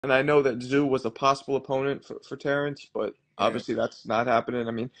and I know that Tszyu was a possible opponent for Terence, but Yeah. obviously that's not happening.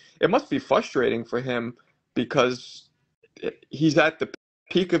 I mean, it must be frustrating for him because he's at the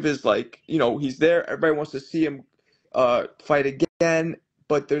peak of his, like, he's there. Everybody wants to see him fight again,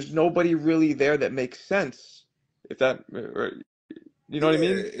 but there's nobody really there that makes sense. If that, or, you know what I Yeah,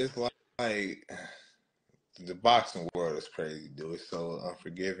 mean? it's like the boxing world is crazy, dude. It's so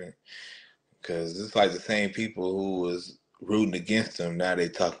unforgiving because it's like the same people who was rooting against him. Now they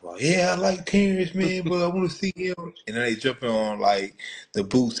talk about, yeah, I like Terrence, man, but I want to see him, and then they jumping on like the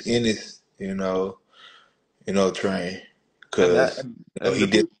Boots Ennis, train And that because and he the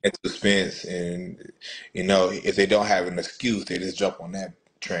did boot that to Spence, and if they don't have an excuse, they just jump on that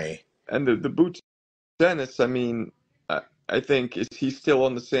train. and the boot Dennis. I mean, I think is he still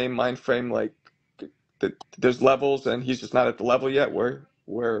on the same mind frame? Like that, there's levels, and he's just not at the level yet where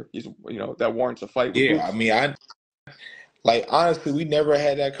he's that warrants a fight with Yeah, I Boots. mean, I like honestly, we never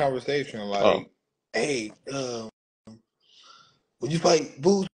had that conversation. Oh, Like, hey, would you fight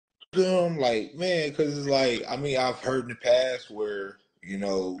Boots? Like, man, because it's like, I mean, I've heard in the past where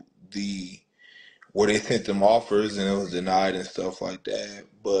the where they sent them offers and it was denied and stuff like that.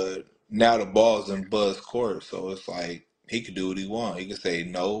 But now the ball's in Buzz court, so it's like he could do what he want. He could say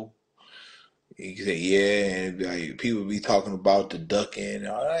no. He could say yeah, and like people be talking about the ducking.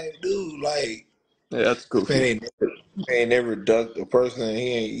 All right, dude, like yeah, that's this man goofy. ain't never ducked a person.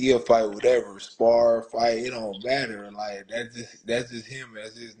 He'll fight whatever, spar, fight. It don't matter. Like that's just him.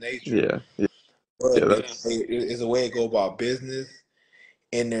 That's his nature. Yeah, yeah, But yeah. That's it's a way to go about business,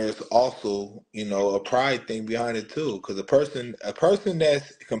 and there's also a pride thing behind it too. Because a person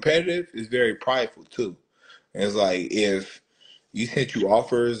that's competitive is very prideful too. And it's like if you sent you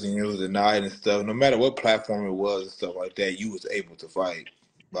offers and it was denied and stuff, no matter what platform it was and stuff like that, you was able to fight.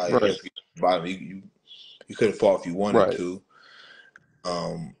 Like right, let's be bottom, you could have fought if you wanted right. to.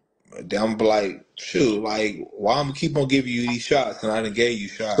 Then I'm like, shoot, like why I'm keep on giving you these shots and I done gave you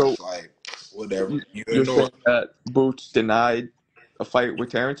So shots, like whatever. You you're ignore. saying that Boots denied a fight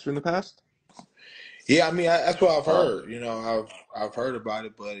with Terrence in the past? Yeah, I mean that's what I've Oh, heard. I've heard about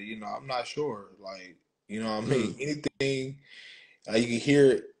it, but I'm not sure. Like what I mm, mean anything you can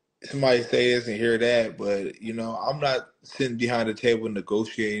hear somebody say this and hear that, but I'm not sitting behind the table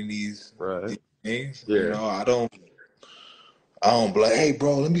negotiating these right. things. Yeah, I don't be like, hey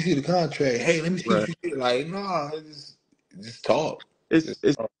bro, let me see the contract. Hey, let me see what right. you did. Like, no, just talk. It's Just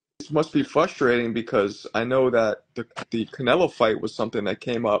it's talk. it must be frustrating because I know that the Canelo fight was something that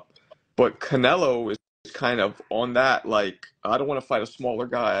came up, but Canelo is kind of on that, like, I don't want to fight a smaller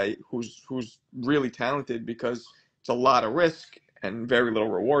guy who's really talented because it's a lot of risk and very little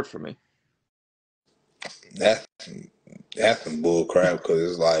reward for me. That's that's some bull crap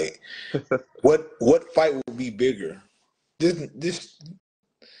because it's like, what fight would be bigger? This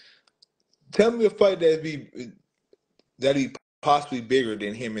tell me a fight that'd be possibly bigger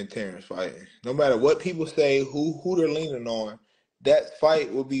than him and Terrence fighting. No matter what people say, who they're leaning on, that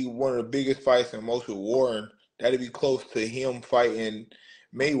fight will be one of the biggest fights and most rewarding. That'd be close to him fighting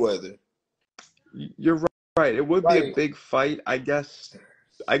Mayweather. You're right. It would be a Like, big fight. I guess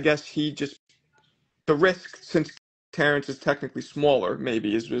he just the risk, since Terrence is technically smaller,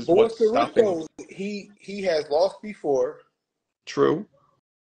 maybe is but what's what's the risk stopping. though? He has lost before. True. You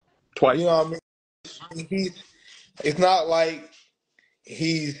Twice. know what I mean? It's not like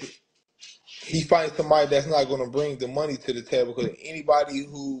he's fighting somebody that's not going to bring the money to the table because anybody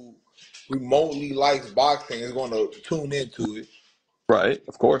who remotely likes boxing is going to tune into it. Right.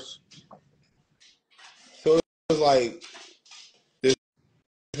 Of course. So it's like there's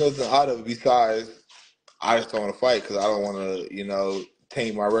nothing out of it besides I just don't want to fight because I don't want to,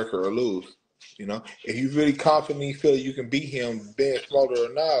 taint my record or lose. If you really confidently feel you can beat him, being smarter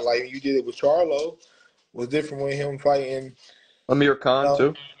or not, like you did it with Charlo, was different with him fighting, Amir you Khan know,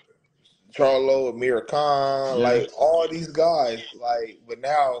 too. Charlo, Amir Khan, Yeah. like all these guys. Like, but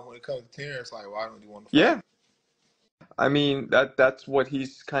now when it comes to Terrence, like, why don't you want to fight? Yeah. I mean that's what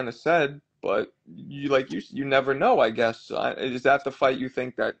he's kind of said, but you never know. I guess is that the fight you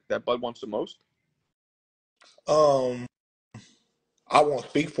think that Bud wants the most? Um, I won't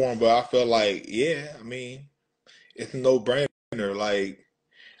speak for him, but I feel like, yeah, I mean, it's a no brainer. Like,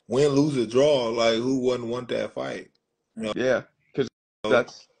 win, lose, or draw. Like, who wouldn't want that fight? You Yeah, because know?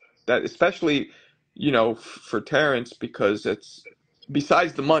 that's that especially for Terrence because it's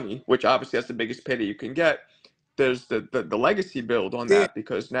besides the money, which obviously that's the biggest payday you can get. There's the legacy build on Yeah, that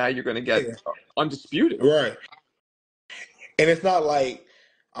because now you're going to get yeah, undisputed. right. And it's not like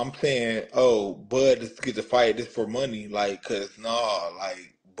I'm saying, oh, Bud just get to fight this for money. Like, cause no,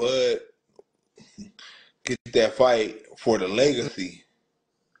 like Bud get that fight for the legacy.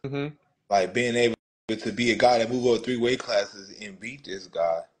 Mm-hmm. Like being able to be a guy that move up 3 weight classes and beat this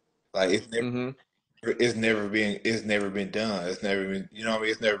guy. Like Mm-hmm. it's never been done. It's never been, you know what I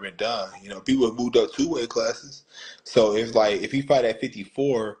mean? It's never been done. You know, people have moved up 2 weight classes. So it's like if he fight at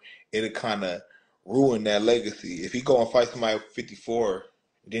 54, it'll kind of ruin that legacy. If he go and fight somebody at 54,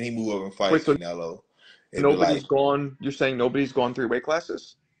 then he move up and Wait, fight so Canelo. It'd be like, nobody's gone? You're saying nobody's gone 3 weight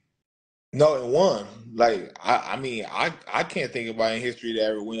classes? no, in one. Like I mean, I can't think of anybody in history that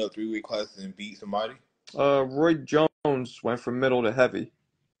ever went up 3 weight classes and beat somebody. Roy Jones went from middle to heavy.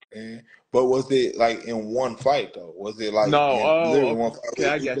 And, but was it like in one fight though? Was it like No. in literally Oh, one fight okay. with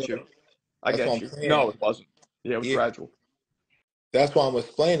I move get you. up? I That's what get I'm you. saying. No, it wasn't. Yeah, it was Yeah, gradual. that's why I'm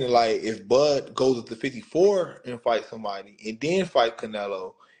explaining. Like if Bud goes up to 54 and fight somebody and then fight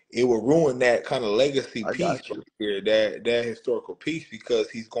Canelo, it will ruin that kind of legacy I piece got right you. here, that historical piece, because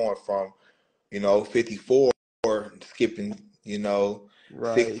he's going from 54, skipping,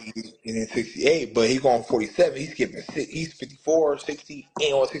 Right. 60 and then 68, but he's going 47. He's skipping he's 54, 60,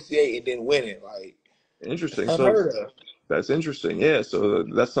 and on 68 and then winning. Like, it's Interesting. So unheard of. that's interesting. Yeah. So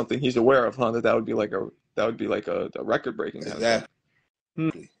that's something he's aware of, huh? That would be like a record breaking kind of thing. Exactly.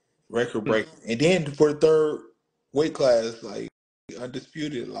 Hmm. Record break. And then for the third weight class, like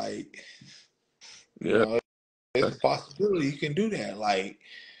undisputed, like, you Yeah. know, it's a possibility you can do that. Like,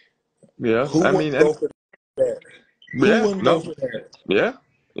 Yeah. who I mean, wouldn't and go for that? Who yeah. wouldn't go No. for that? Yeah.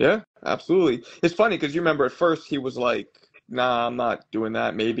 Yeah. Absolutely. It's funny because you remember at first he was like, "Nah, I'm not doing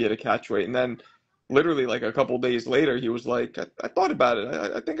that. Maybe at a catch weight," and then literally like a couple days later, he was like, "I thought about it.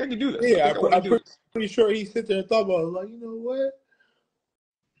 I think I can do this. I Yeah, think I want to I'm do this." pretty sure he sit there and thought about it. Like, you know what?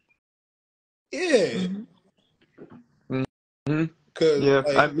 Yeah, Hmm. because Yeah.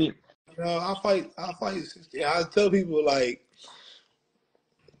 I like, mean, I fight 60. I tell people like,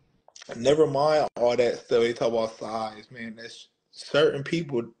 never mind all that stuff. They talk about size, man. That's certain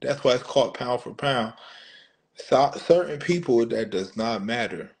people. That's why it's called pound for pound. So, certain people that does not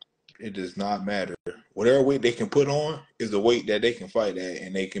matter. It does not matter. Whatever weight they can put on is the weight that they can fight at,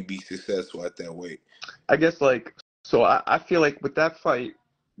 and they can be successful at that weight. I guess like so. I feel like with that fight,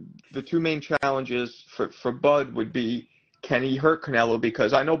 the two main challenges for Bud would be can he hurt Canelo?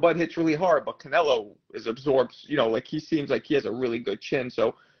 Because I know Bud hits really hard, but Canelo is absorbed. Like he seems like he has a really good chin.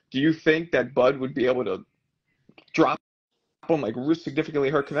 So do you think that Bud would be able to drop him, like significantly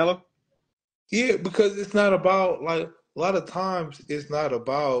hurt Canelo? Yeah, because it's not about like a lot of times it's not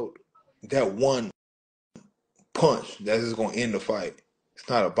about that one punch that is going to end the fight. It's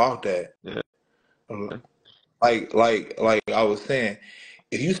not about that. Yeah. Like I was saying,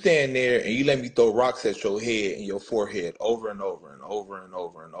 if you stand there and you let me throw rocks at your head and your forehead over and over and over and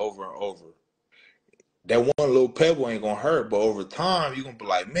over and over and over, that one little pebble ain't gonna hurt. But over time, you're gonna be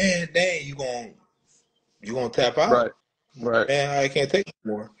like, man, dang, you gonna tap out. Right. Right. Man, I can't take it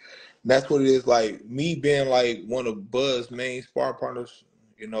anymore. And that's what it is. Like me being like one of Bud's main spar partners,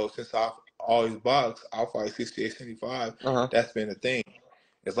 since I've always boxed, I'll fight 68, 75. Uh-huh. That's been the thing.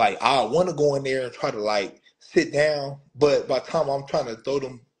 It's like I want to go in there and try to like sit down, but by the time I'm trying to throw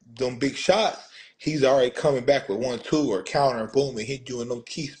them big shots, he's already coming back with 1-2 or counter and boom and hit you in them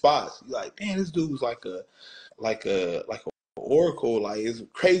key spots. You're like, man, this dude's like a oracle. Like it's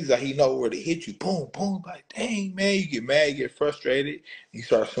crazy that he know where to hit you. Boom, boom. Like, dang, man, you get mad, you get frustrated, you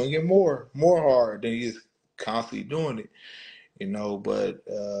start swinging more hard. Then you just constantly doing it, But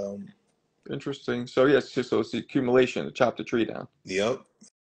Interesting. So yes, so it's the accumulation to chop the tree down. yep,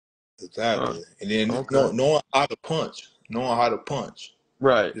 Uh, exactly. And then okay. knowing how to punch,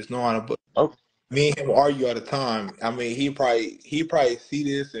 Right. just knowing how to. Oh. Me and him argue at a time. I mean, he probably see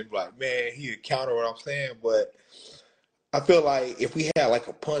this and be like, man, he would counter what I'm saying, but I feel like if we had like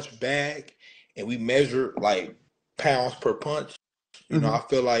a punch bag and we measure like pounds per punch, Hmm. I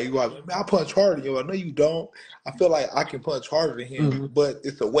feel like you like, man, I punch harder than you. I know you don't. I feel like I can punch harder than him, Hmm. but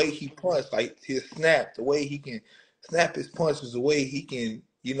it's the way he punch, like his snap, the way he can snap his punches, the way he can,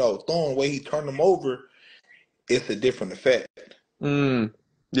 throw him, the way he turn them over. It's a different effect. Mm.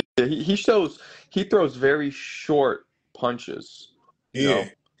 Yeah, he throws very short punches, Yeah.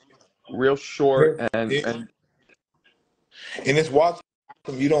 real short and And it's watching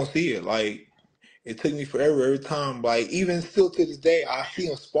him, you don't see it. Like it took me forever every time. Like even still to this day, I see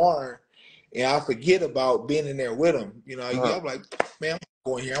him sparring, and I forget about being in there with him. uh, I'm like, man, I'm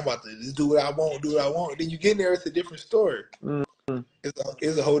going here. I'm about to just do what I want, do what I want. Then you get in there, it's a different story. mm,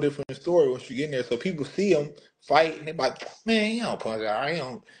 It's a whole different story once you get in there. So people see him fight, and they're like, man, you don't punch out. I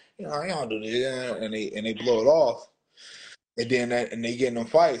don't, I don't do this, and they blow it off. And they get in them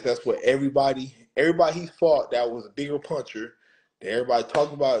fights. That's what everybody he fought that was a bigger puncher that everybody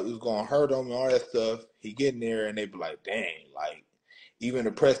talked about was gonna hurt him and all that stuff. He get in there and they be like, dang, like even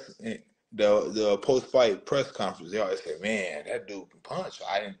the post fight press conference, they always say, "Man, that dude can punch.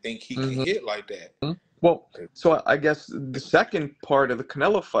 I didn't think he could Hmm. hit like that." Well, so I guess the second part of the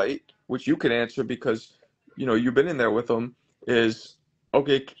Canelo fight, which you can answer because you've been in there with him, is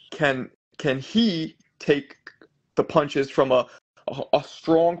okay. Can he take the punches from a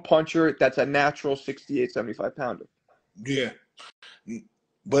strong puncher that's a natural 68, 75 pounder? Yeah,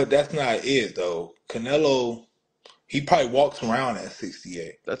 but that's not it though. Canelo, he probably walks around at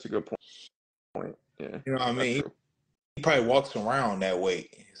 68. That's a good point. Yeah, You know what I that's mean? true. He probably walks around that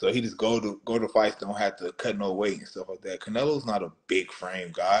weight, so he just go to fights, don't have to cut no weight and stuff like that. Canelo's not a big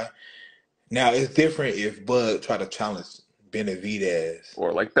frame guy. Now it's different if Bud try to challenge Benavidez,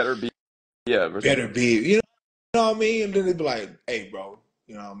 Or like better be, yeah, or better something. be, you know what I mean? And then they'd be like, "Hey, bro,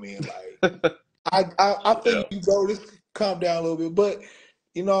 you know what I mean? Like, I feel Yeah. you, bro. Just calm down a little bit." But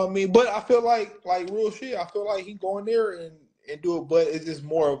you know what I mean? But I feel like real shit. I feel like he go in there and do it, but it's just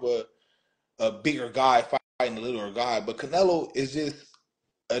more of a bigger guy fighting a littler guy. But Canelo is just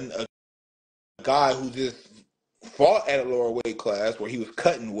a guy who just fought at a lower weight class where he was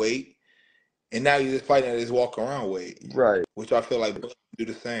cutting weight, and now he's just fighting at his walk around weight, Right, which I feel like Bud do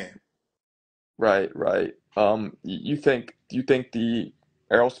the same. right. You think the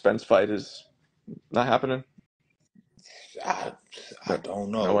Errol Spence fight is not happening? I, I No,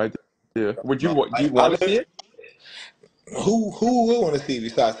 don't no know. idea. Would No, you do you want to see it? who would want to see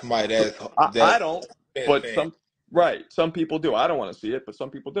besides somebody I that's don't, Spence but fan? some people do. I don't want to see it, but some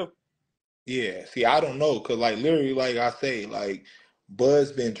people do. Yeah, see, I don't know, cause like literally, like I say, like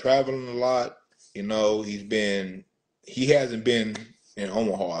Bud's been traveling a lot. You know, he hasn't been in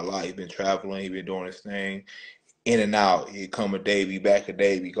Omaha a lot. He's been traveling. He's been doing his thing, in and out. He come a day, be back a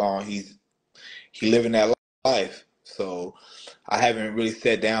day, be gone. He living that life. So I haven't really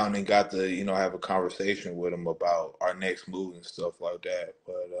sat down and got to have a conversation with him about our next move and stuff like that.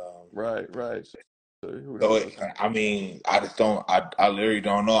 But Right. So who so knows? I mean, I just don't. I literally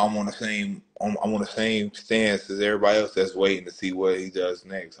don't know. I'm on the same stance as everybody else that's waiting to see what he does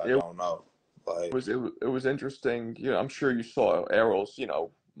next. I It don't know. Like, was interesting. I'm sure you saw Errol's.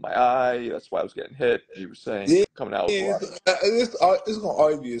 My eye. That's why I was getting hit. He was saying yeah, coming out with blood. it's gonna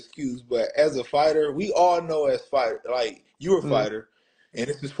always be an excuse. But as a fighter, we all know as fighter, like you're a Mm, fighter, and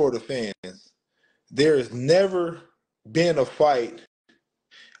this is for the fans. There has never been a fight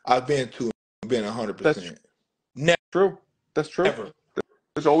I've been to and been that's 100%. true. That's true. Never.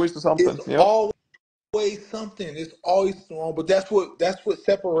 There's always It's something. Yep. always something. It's always wrong. But that's what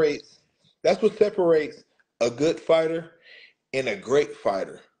separates a good fighter and a great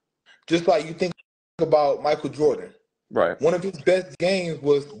fighter. Just like you think about Michael Jordan. Right. One of his best games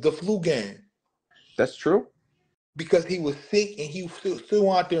was the flu game That's true. because he was sick and he still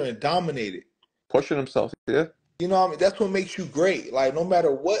went out there and dominated. Pushing himself. Yeah. You know what I mean? That's what makes you great. Like no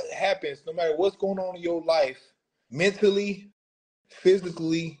matter what happens, no matter what's going on in your life, mentally,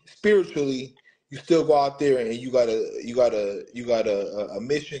 physically, spiritually, you still go out there and you got a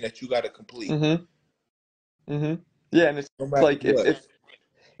mission that you got to complete, Mm-hmm. Mm-hmm. Yeah, and it's no matter like if what. if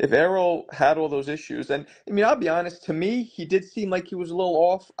if Errol had all those issues, and I mean, I'll be honest, to me, he did seem like he was a little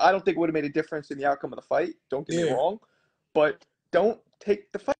off. I don't think it would have made a difference in the outcome of the fight. Don't get me Yeah, wrong, but don't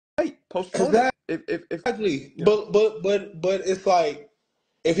take the fight. Postpone it. If exactly. you know, But it's like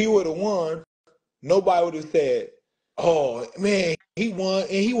if he would have won, nobody would have said, "Oh man, he won and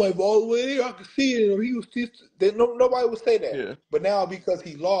he went all the way there. I could see it. He was just." Nobody would say that. yeah. But now because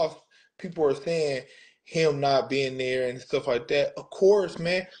he lost, people are saying him not being there and stuff like that. Of course,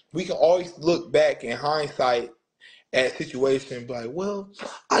 man, we can always look back in hindsight at a situation and be like, "Well,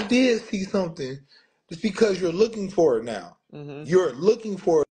 I did see something." Just because you're looking for it now, Mm-hmm. you're looking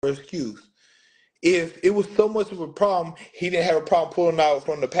for an excuse. If it was so much of a problem, he didn't have a problem pulling out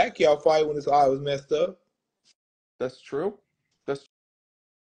from the Pacquiao fight when his eye was messed up. That's true. That's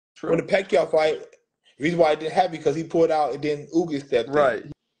When the true. Pacquiao fight, the reason why it didn't happen because he pulled out and then Ugas stepped in. Right.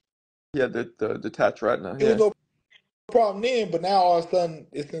 Yeah, the detached retina. It was Yeah. no problem then, but now all of a sudden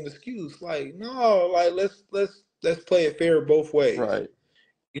it's an excuse. Like, no, like let's play it fair both ways. Right.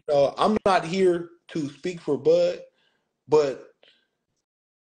 I'm not here to speak for Bud, but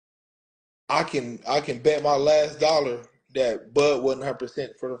I can bet my last dollar that Bud wasn't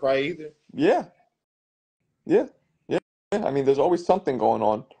 100% for the fight either. Yeah. Yeah. Yeah. Yeah. I mean, there's always something going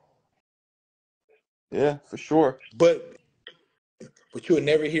on. Yeah, for sure. But you would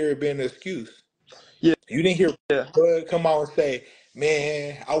never hear it being an excuse. Yeah. You didn't hear Yeah. Bud come out and say,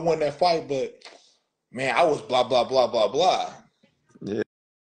 "Man, I won that fight, but man, I was blah blah blah blah blah." Yeah.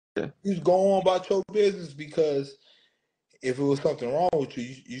 Yeah. You just go on about your business because if it was something wrong with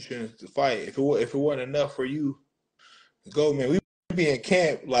you, you shouldn't fight. If it wasn't enough for you, go, man. be in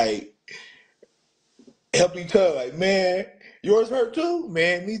camp, like, help each other. Like, man, yours hurt too?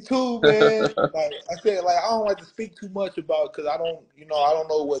 Man, me too, man. Like I said, like, I don't like to speak too much about because I don't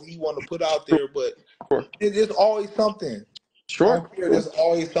know what he want to put out there, but Sure, there's always something. sure, On here, sure. there's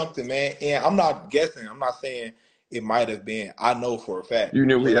always something, man. And I'm not guessing. I'm not saying it might have been. I know for a fact. You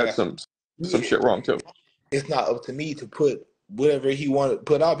knew he But like had I said, some shit wrong too. it's not up to me to put whatever he wanted to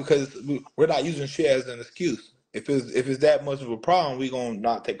put out because we're not using shit as an excuse. If it's that much of a problem, we gonna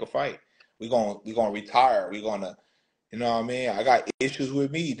not take a fight. We gonna retire. We gonna, you know what I mean? I got issues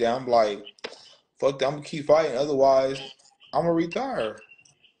with me that I'm like, fuck that, I'm gonna keep fighting. Otherwise, I'm gonna retire.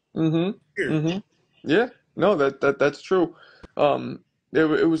 Mm-hmm. Here. Mm-hmm. Yeah. No, that's true.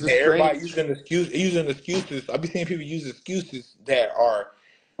 It was a And everybody strange. using excuses. I be seeing people use excuses that are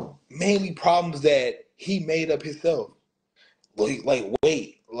mainly problems that he made up himself. Like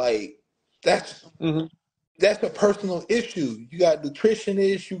weight, like that's Hmm. that's a personal issue. You got nutrition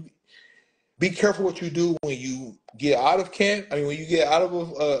issue. Be careful what you do when you get out of camp. I mean, when you get out of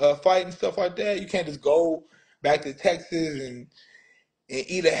a fight and stuff like that, you can't just go back to Texas and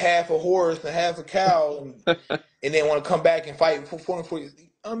eat a half a horse and half a cow and then want to come back and fight for 40.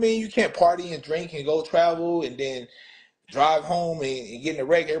 I mean, you can't party and drink and go travel and then drive home and get in a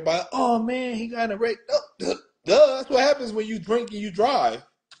wreck. Everybody, oh man, he got in a wreck. Duh, that's what happens when you drink and you drive.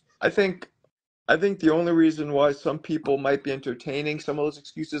 I think I think the only reason why some people might be entertaining some of those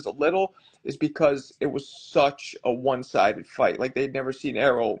excuses a little is because it was such a one-sided fight. Like they'd never seen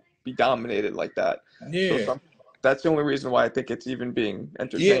Errol be dominated like that. So Yeah, that's the only reason why I think it's even being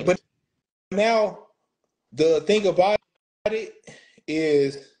yeah. But entertained. now the thing about it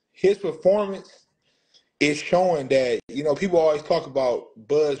is his performance is showing that people always talk about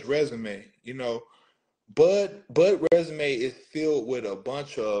Bud's resume. Bud resume is filled with a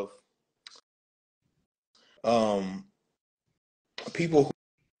bunch of um people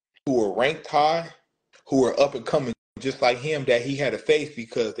who were ranked high, who were up and coming just like him that he had to face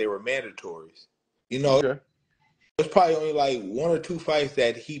because they were mandatories. You know, Okay. there's probably only like one or two fights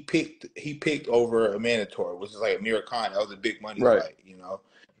that he picked over a mandatory, which is like Amir Khan. That was a big money Right. fight.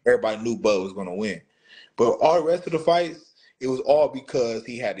 Everybody knew Bud was gonna win. But all the rest of the fights, it was all because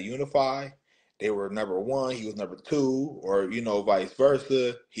he had to unify. They were number one, he was number two, or vice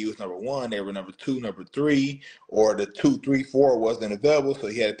versa. He was number one, they were number two, number three, or the two, three, four wasn't available, so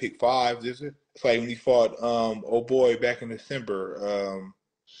he had to pick five. It's like when he fought oh boy back in December,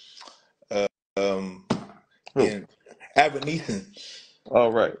 uh, um Who? in Abbott Neeson. Oh,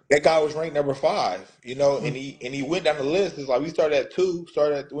 right. That guy was ranked number five, Mm. and he went down the list. It's like we started at two,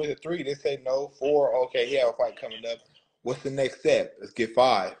 went to three. They say no, four. Okay, he have a fight coming up. What's the next step? Let's get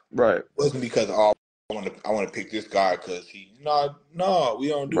five. Right. It wasn't because I want to pick this guy because no, we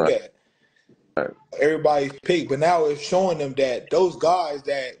don't do Right. that. Right. Everybody's picked, but now it's showing them that those guys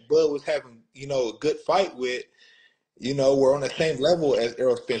that Bud was having a good fight with, were on the same level as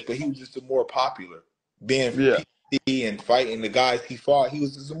Errol Spence, but he was just more popular. Being from Yeah. PC and fighting the guys he fought, he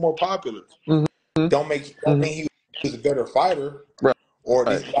was just more popular. Hmm. Don't Hmm. mean he was a better fighter Right. or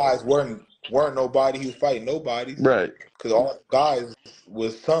these Right. guys weren't nobody. He was fighting nobodies Right. because all the guys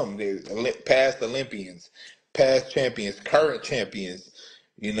was some they past Olympians, past champions, current champions,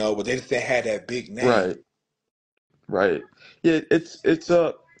 but they just didn't have that big name. Right. Right. Yeah. It's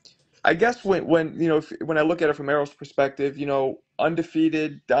I guess when I look at it from Errol's perspective,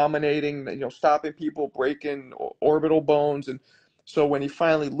 undefeated, dominating, stopping people, breaking orbital bones, and so when he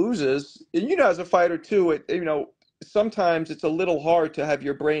finally loses, and as a fighter too, sometimes it's a little hard to have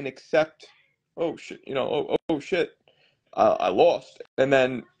your brain accept, oh shit, oh shit, I lost, and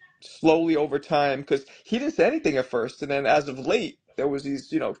then slowly over time, because he didn't say anything at first, and then as of late, there was these,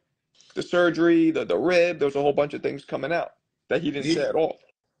 the surgery, the rib, there was a whole bunch of things coming out that he didn't Yeah, say at all.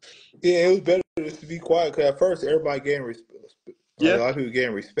 yeah, it was better just to be quiet because at first everybody gave him respect. Like a Yeah. lot of people gave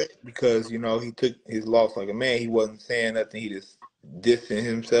him respect because he took his loss like a man. He wasn't saying nothing. He just distanced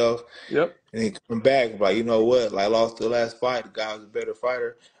himself. Yep. And he come back like, you know what? Like I lost the last fight. The guy was a better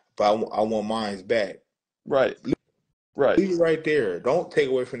fighter, but I want mine's back. Right. Right. Leave it right there. Don't take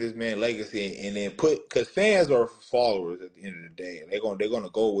away from this man's legacy and then because fans are followers at the end of the day. They're gonna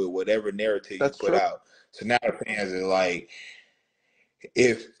go with whatever narrative you That's put true. out. So now the fans are like,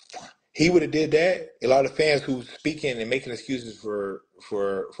 if he would have did that, a lot of fans who's speaking and making excuses for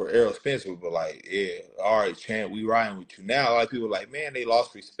Errol Spence would be like, yeah, all right, champ, we riding with you. Now a lot of people are like, man, they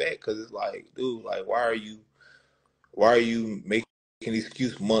lost respect because it's like, dude, like why are you making an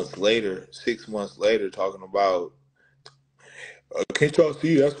excuse months later, 6 months later, talking about can't y'all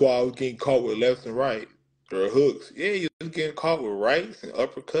see? That's why I was getting caught with lefts and right or hooks. Yeah, you was getting caught with rights and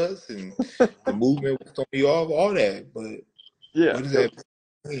uppercuts, and the movement was throwing you off, all that. But Yeah, What does that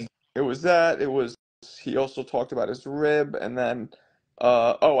mean? it was that. It was he also talked about his rib, and then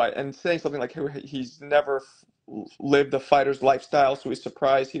and saying something like he's never lived a fighter's lifestyle, so he's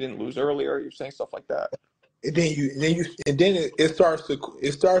surprised he didn't lose earlier. You're saying stuff like that. And then it starts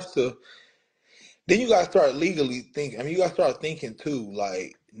to then you gotta start legally thinking. I mean, you gotta start thinking too.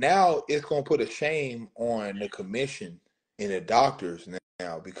 Like now, it's gonna put a shame on the commission and the doctors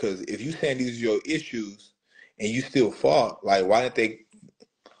now because if you saying these are your issues and you still fought, like why didn't they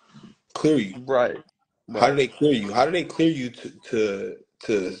clear you? Right, How right. did they clear you? How did they clear you to?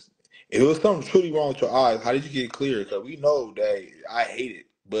 If it was something truly wrong with your eyes, how did you get cleared? Because we know that I hate it,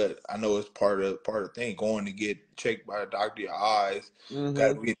 but I know it's part of the thing. Going to get checked by a doctor, your eyes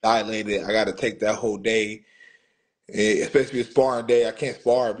got Mm-hmm. to be dilated. I got to take that whole day, especially a sparring day. I can't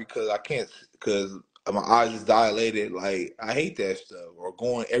spar because I can't because my eyes is dilated. Like I hate that stuff. Or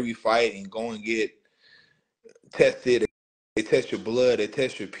going every fight and go and get tested. They test your blood. They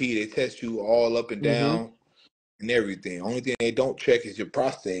test your pee. They test you all up and Mm-hmm. down and everything. Only thing they don't check is your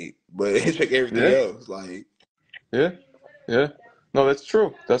prostate, but they check everything Yeah, else. Like yeah, yeah. No, that's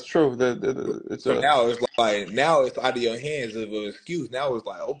true. That's true. It's so a now it's out of your hands of an excuse. Now it's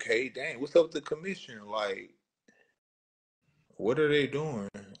like, okay, dang, what's up with the commission? Like, what are they doing?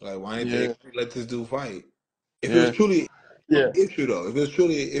 Like, why didn't they yeah, let this dude fight? If it was yeah, truly yeah. an issue though, if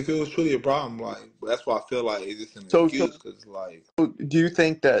it was truly a problem, like that's why I feel like it's just an So excuse because like, do you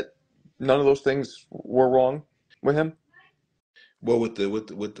think that none of those things were wrong with him? well, with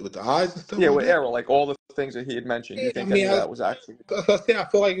the eyes and stuff Yeah, like with that. Errol, like all the things that he had mentioned. Do Yeah, you I think any mean, of that was actually? that's what I said. I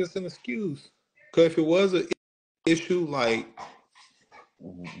feel like it's an excuse because if it was an issue, like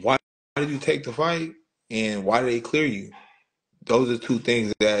why did you take the fight and why did they clear you? Those are two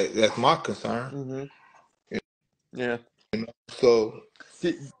things that's my concern. Hmm. Yeah. So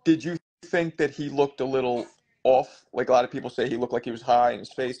Did you think that he looked a little off? Like a lot of people say he looked like he was high in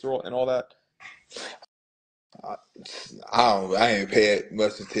his face and all that. I, I ain't paid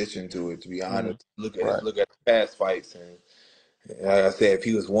much attention to it to be Mm, honest. right, Look at the past fights and like I said, if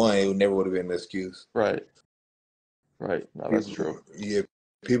he was one, it never would have been an excuse. right, right. No, that's People, true. yeah,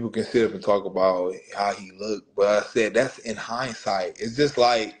 people can sit up and talk about how he looked, but I said that's in hindsight. It's just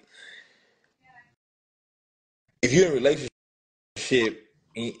like if you're in a relationship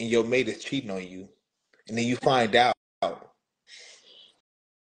and your mate is cheating on you, and then you find out.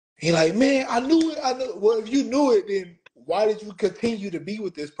 He like, man, I knew it. I know. Well, if you knew it, then why did you continue to be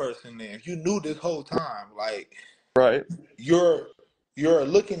with this person? Then, if you knew this whole time, like Right. you're you're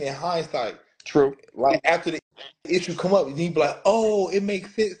looking in hindsight, True. like after the issue come up, and you be like, oh, it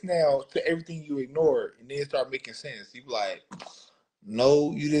makes sense now to everything you ignored, and then it start making sense. You be like,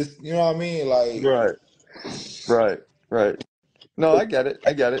 no, you just, you know what I mean? Like, Right. Right. Right. No, I get it.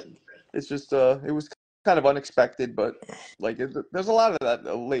 I get it. It's just it was kind of unexpected, but like there's a lot of that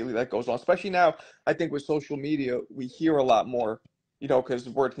lately that goes on, especially now. I think with social media, we hear a lot more, because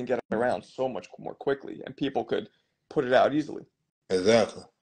word can get around so much more quickly, and people could put it out easily. exactly.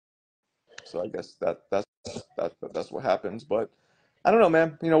 So I guess that's what happens. But I don't know,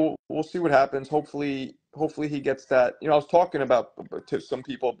 man. We'll see what happens. Hopefully he gets that. I was talking about to some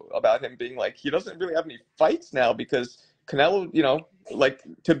people about him being like he doesn't really have any fights now because Canelo, like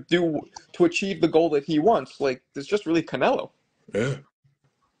to achieve the goal that he wants, like there's just really Canelo, Yeah.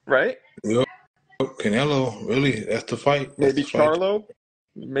 right? Well, Canelo, really, that's the fight. That's Maybe the fight. Charlo,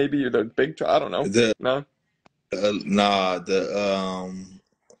 maybe the I don't know. The No, nah,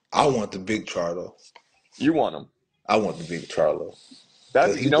 I want the big Charlo. you want him. I want the big Charlo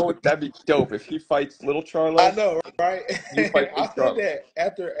That'd because be, you know what? That'd be dope if he fights little I Charlo. know, right? You fight I big said Charlo. that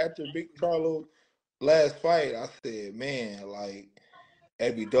after Big Charlo last fight. I said, man, like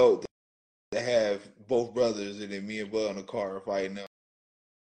that'd be dope to have both brothers and then me and Bud in the car fighting them.